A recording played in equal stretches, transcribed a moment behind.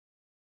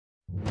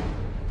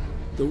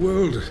The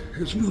world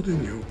is not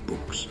in your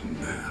books and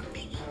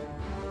maps.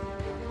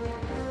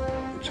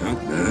 It's out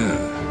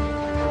there.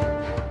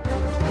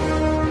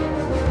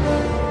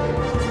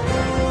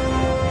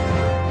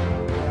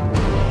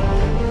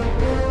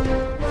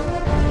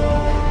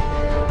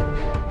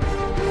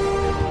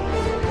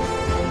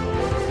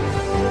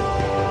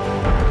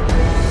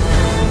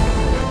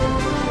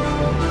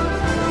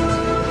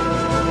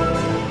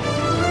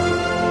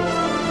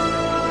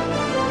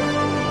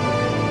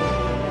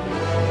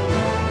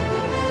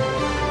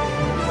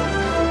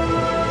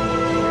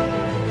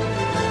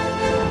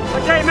 A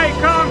day may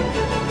come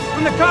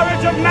when the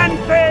courage of men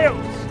fails,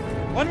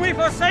 when we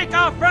forsake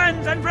our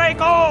friends and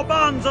break all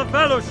bonds of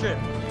fellowship.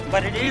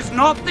 But it is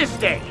not this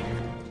day.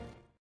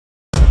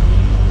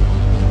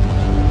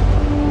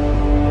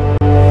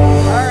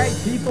 Alright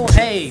people,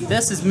 hey,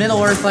 this is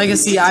Middle-earth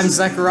Legacy. I'm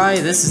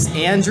Zechariah, this is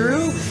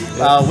Andrew.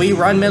 We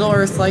run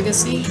Middle-earth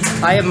Legacy.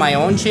 I have my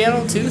own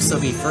channel too, so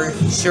be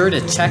sure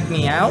to check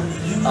me out.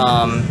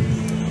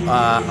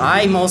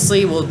 I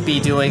mostly will be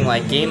doing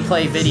like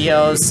gameplay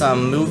videos,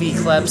 some movie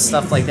clips,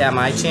 stuff like that on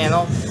my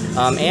channel.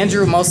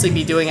 Andrew will mostly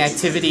be doing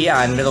activity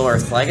on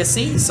Middle-earth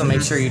Legacy, so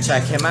make sure you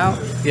check him out.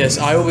 Yes,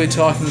 I will be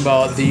talking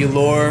about the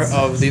lore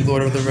of the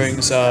Lord of the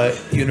Rings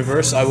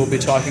universe. I will be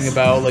talking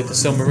about like the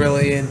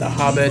Silmarillion, the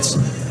Hobbits,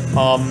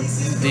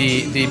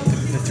 the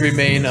three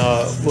main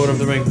Lord of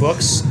the Ring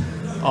books.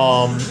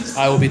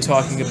 I will be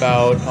talking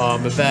about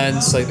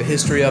events, like the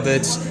history of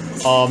it,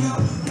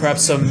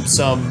 perhaps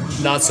some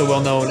not so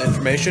well-known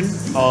information,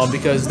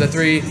 because the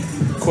three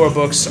core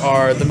books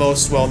are the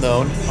most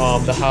well-known.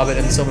 The Hobbit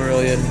and the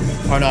Silmarillion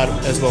are not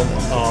as well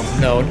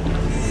known.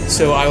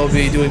 So I will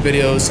be doing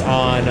videos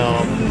on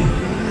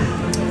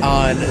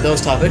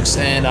those topics,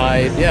 and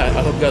I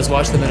hope you guys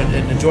watch them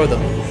and enjoy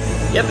them.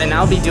 Yep, and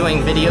I'll be doing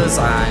videos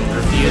on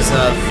reviews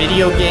of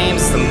video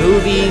games, the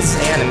movies,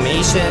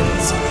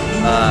 animations,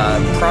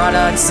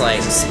 products,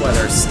 like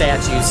whether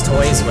statues,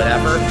 toys,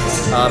 whatever.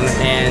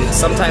 And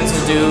sometimes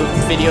we'll do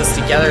videos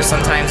together,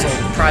 sometimes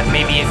we'll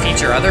maybe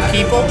feature other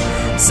people.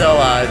 So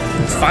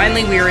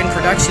finally we are in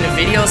production of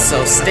videos,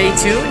 so stay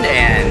tuned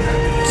and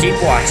keep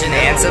watching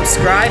and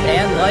subscribe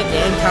and like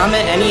and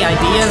comment any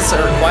ideas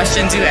or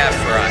questions you have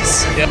for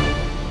us. Yep.